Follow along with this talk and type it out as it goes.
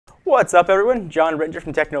What's up everyone, John Ringer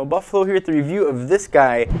from TechnoBuffalo here with the review of this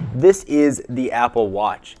guy. This is the Apple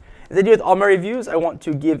Watch. As I do with all my reviews, I want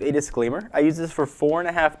to give a disclaimer. I used this for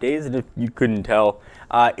 4.5 days, and if you couldn't tell,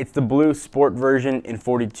 it's the blue sport version in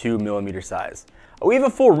 42mm size. We have a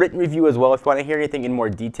full written review as well if you want to hear anything in more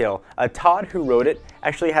detail. Todd, who wrote it,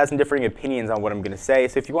 actually has some differing opinions on what I'm going to say,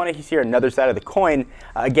 so if you want to hear another side of the coin,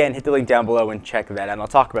 again, hit the link down below and check that out, and I'll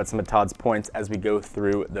talk about some of Todd's points as we go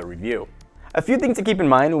through the review. A few things to keep in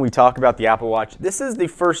mind when we talk about the Apple Watch. This is the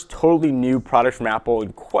first totally new product from Apple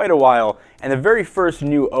in quite a while, and the very first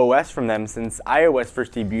new OS from them since iOS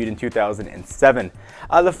first debuted in 2007.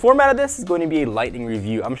 The format of this is going to be a lightning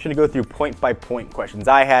review. I'm just going to go through point-by-point questions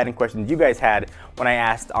I had and questions you guys had when I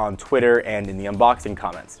asked on Twitter and in the unboxing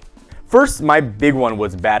comments. First, my big one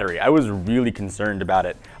was battery. I was really concerned about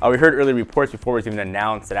it. We heard early reports before it was even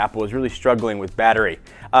announced that Apple was really struggling with battery.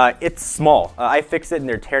 It's small. I fixed it and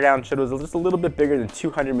their teardown showed it was just a little bit bigger than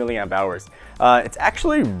 200 milliamp hours. It's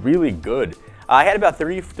actually really good. I had about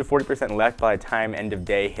 30 to 40% left by the time end of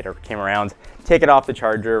day came around. Take it off the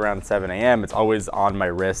charger around 7 a.m. It's always on my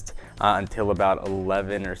wrist until about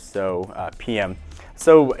 11 or so p.m.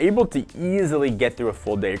 So able to easily get through a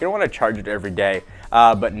full day. You're going to want to charge it every day,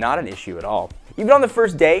 but not an issue at all. Even on the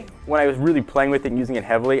first day, when I was really playing with it and using it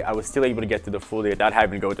heavily, I was still able to get through the full day without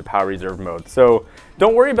having to go into power reserve mode. So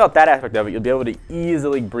don't worry about that aspect of it. You'll be able to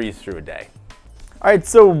easily breeze through a day. Alright,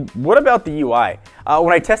 so what about the UI?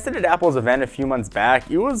 When I tested at Apple's event a few months back,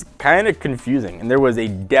 it was kind of confusing, and there was a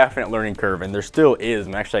definite learning curve, and there still is.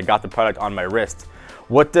 And actually, I got the product on my wrist.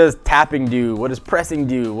 What does tapping do? What does pressing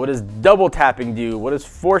do? What does double tapping do? What does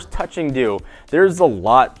force touching do? There's a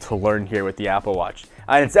lot to learn here with the Apple Watch.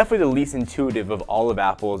 And it's definitely the least intuitive of all of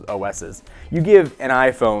Apple's OSs. You give an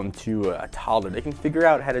iPhone to a toddler, they can figure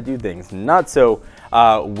out how to do things. Not so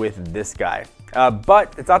with this guy.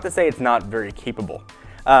 But it's not to say it's not very capable.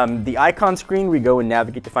 The icon screen where you go and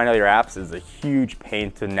navigate to find all your apps is a huge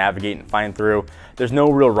pain to navigate and find through. There's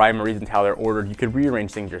no real rhyme or reason to how they're ordered. You could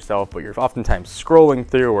rearrange things yourself, but you're oftentimes scrolling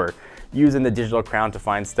through or using the digital crown to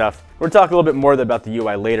find stuff. We'll talk a little bit more about the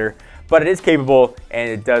UI later, but it is capable and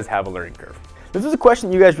it does have a learning curve. This is a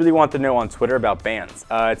question you guys really want to know on Twitter about bands.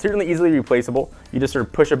 It's certainly easily replaceable. You just sort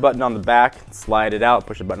of push a button on the back, slide it out,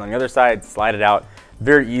 push a button on the other side, slide it out.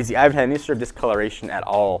 Very easy. I haven't had any sort of discoloration at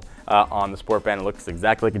all on the sport band. It looks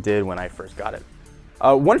exactly like it did when I first got it.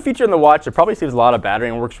 One feature in the watch that probably saves a lot of battery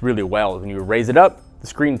and works really well is when you raise it up, the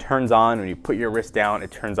screen turns on. When you put your wrist down, it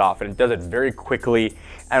turns off, and it does it very quickly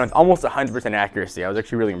and with almost 100% accuracy. I was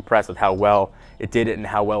actually really impressed with how well it did it and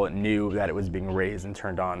how well it knew that it was being raised and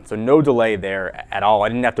turned on. So no delay there at all. I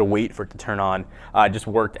didn't have to wait for it to turn on. It just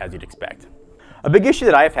worked as you'd expect. A big issue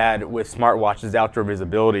that I've had with smartwatches is outdoor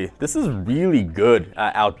visibility. This is really good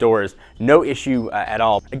outdoors, no issue at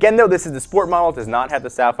all. Again though, this is the sport model, it does not have the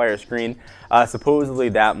sapphire screen. Supposedly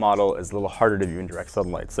that model is a little harder to view in direct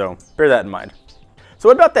sunlight, so bear that in mind. So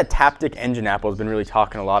what about that Taptic engine Apple's been really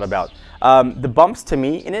talking a lot about? The bumps to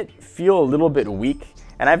me in it feel a little bit weak,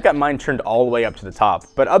 and I've got mine turned all the way up to the top.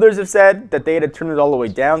 But others have said that they had to turn it all the way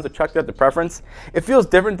down, so check out the preference. It feels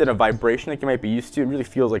different than a vibration like you might be used to. It really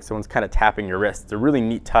feels like someone's kind of tapping your wrist. It's a really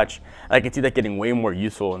neat touch, and I can see that getting way more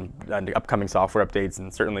useful in the upcoming software updates,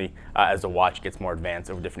 and certainly as the watch gets more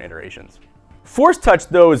advanced over different iterations. Force touch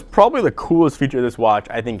though is probably the coolest feature of this watch,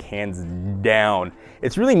 I think hands down.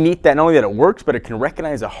 It's really neat that not only that it works, but it can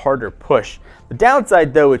recognize a harder push. The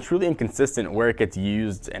downside though, it's really inconsistent where it gets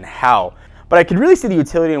used and how. But I could really see the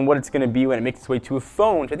utility in what it's going to be when it makes its way to a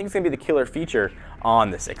phone, which I think is going to be the killer feature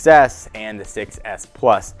on the 6S and the 6S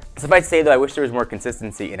Plus. Suffice to say though, I wish there was more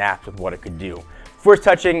consistency in apps with what it could do. Force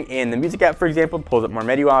touching in the music app, for example, pulls up more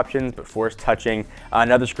menu options, but force touching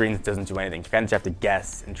on other screens doesn't do anything. You kind of just have to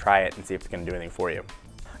guess and try it and see if it's going to do anything for you.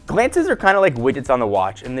 Glances are kind of like widgets on the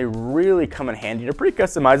watch, and they really come in handy. They're pretty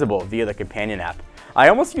customizable via the companion app. I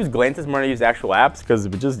almost use glances more than I use actual apps because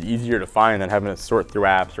it's just easier to find than having to sort through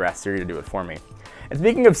apps or ask Siri to do it for me. And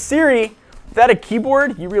speaking of Siri, without a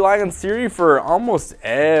keyboard, you rely on Siri for almost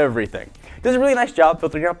everything. It does a really nice job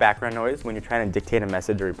filtering out background noise when you're trying to dictate a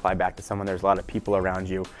message or reply back to someone. There's a lot of people around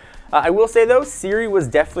you. I will say though, Siri was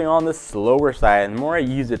definitely on the slower side, and the more I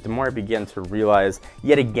use it, the more I begin to realize,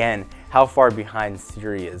 yet again, how far behind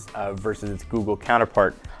Siri is versus its Google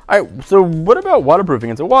counterpart. Alright, so what about waterproofing?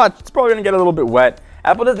 It's a watch, it's probably going to get a little bit wet.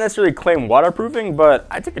 Apple doesn't necessarily claim waterproofing, but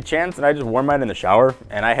I took a chance and I just wore mine in the shower,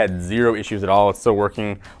 and I had zero issues at all. It's still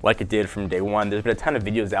working like it did from day one. There's been a ton of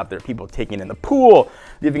videos out there, people taking it in the pool,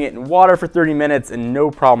 leaving it in water for 30 minutes, and no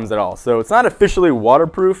problems at all. So it's not officially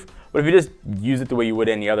waterproof, but if you just use it the way you would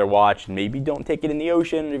any other watch, maybe don't take it in the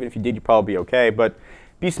ocean. Even if you did, you'd probably be okay, but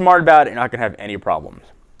be smart about it, you're not going to have any problems.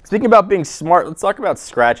 Speaking about being smart, let's talk about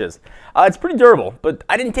scratches. It's pretty durable, but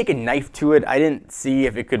I didn't take a knife to it. I didn't see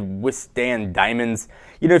if it could withstand diamonds.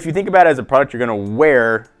 You know, if you think about it as a product you're going to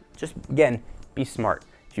wear, just, again, be smart.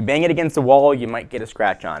 If you bang it against the wall, you might get a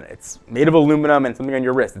scratch on it. It's made of aluminum and something on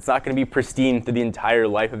your wrist. It's not going to be pristine through the entire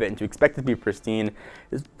life of it, and to expect it to be pristine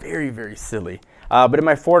is very, very silly. But in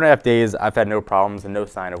my 4.5 days, I've had no problems and no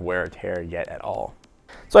sign of wear or tear yet at all.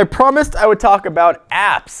 So I promised I would talk about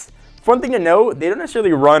apps. One thing to know, they don't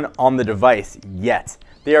necessarily run on the device yet.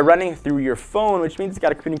 They are running through your phone, which means it's got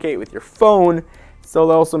to communicate with your phone, so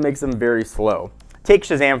that also makes them very slow. Take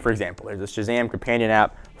Shazam, for example. There's a Shazam companion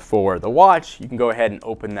app for the watch. You can go ahead and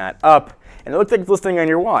open that up, and it looks like it's listening on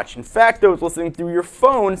your watch. In fact, though, it's listening through your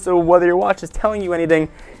phone, so whether your watch is telling you anything,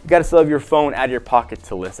 you got to still have your phone out of your pocket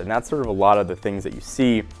to listen. That's sort of a lot of the things that you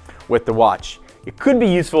see with the watch. It could be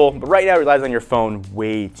useful, but right now it relies on your phone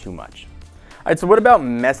way too much. All right, so what about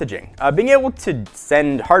messaging? Being able to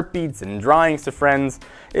send heartbeats and drawings to friends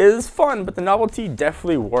is fun, but the novelty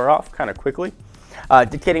definitely wore off kind of quickly.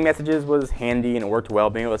 Dictating messages was handy and it worked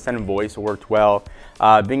well. Being able to send voice worked well.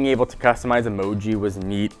 Being able to customize emoji was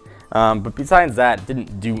neat. But besides that, it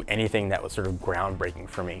didn't do anything that was sort of groundbreaking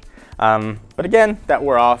for me. But again, that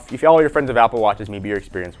wore off. If all your friends have Apple Watches, maybe your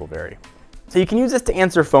experience will vary. So you can use this to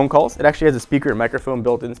answer phone calls. It actually has a speaker and microphone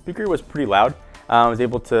built in. The speaker was pretty loud. I was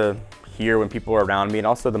able to hear when people were around me, and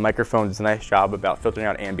also the microphone does a nice job about filtering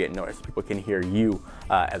out ambient noise so people can hear you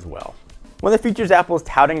as well. One of the features Apple is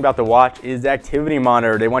touting about the watch is the activity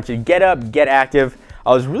monitor. They want you to get up, get active.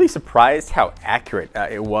 I was really surprised how accurate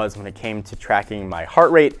it was when it came to tracking my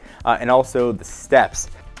heart rate and also the steps.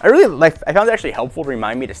 I found it actually helpful to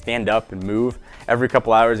remind me to stand up and move. Every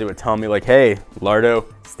couple hours it would tell me like, hey, Lardo,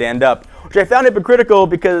 stand up, which I found hypocritical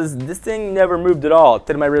because this thing never moved at all. It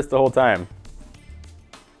stayed on my wrist the whole time.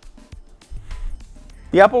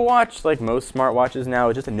 The Apple Watch, like most smartwatches now,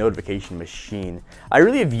 is just a notification machine. I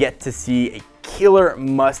really have yet to see a killer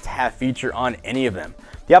must-have feature on any of them.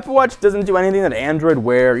 The Apple Watch doesn't do anything that Android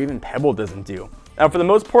Wear or even Pebble doesn't do. Now, for the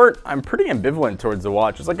most part, I'm pretty ambivalent towards the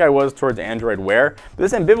watch, just like I was towards Android Wear. But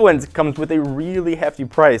this ambivalence comes with a really hefty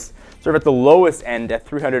price, sort of at the lowest end at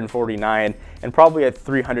 $349 and probably at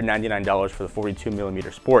 $399 for the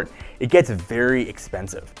 42mm Sport. It gets very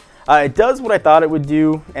expensive. It does what I thought it would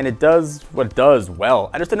do, and it does what it does well.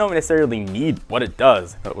 I just don't necessarily need what it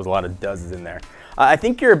does. There was a lot of does in there. I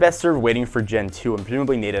think you're best served waiting for Gen 2, and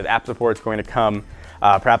presumably native app support is going to come.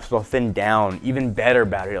 Perhaps it'll thin down, even better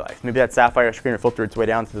battery life. Maybe that sapphire screen will filter its way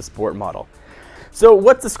down to the Sport model. So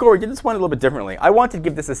what's the score? We did this one a little bit differently. I wanted to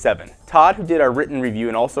give this a 7. Todd, who did our written review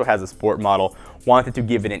and also has a Sport model, wanted to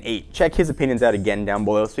give it an 8. Check his opinions out again down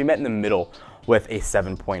below. So we met in the middle with a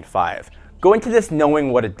 7.5. Go into this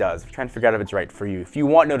knowing what it does, trying to figure out if it's right for you. If you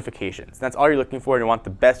want notifications, that's all you're looking for, and you want the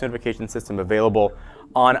best notification system available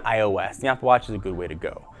on iOS, the Apple Watch is a good way to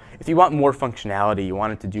go. If you want more functionality, you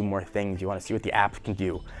want it to do more things, you want to see what the apps can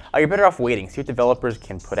do, you're better off waiting. See what developers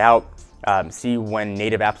can put out, see when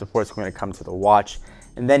native app support is going to come to the watch,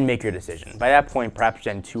 and then make your decision. By that point, perhaps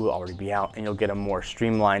Gen 2 will already be out, and you'll get a more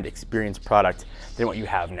streamlined experience product than what you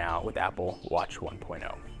have now with Apple Watch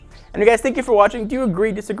 1.0. And you guys, thank you for watching. Do you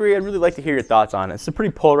agree, disagree? I'd really like to hear your thoughts on it. It's a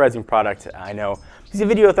pretty polarizing product, I know. Give the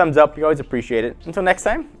video a thumbs up. We always appreciate it. Until next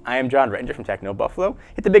time, I am John Rettinger from TechnoBuffalo.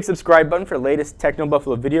 Hit the big subscribe button for the latest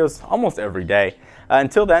TechnoBuffalo videos almost every day.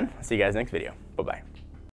 Until then, I'll see you guys next video. Bye-bye.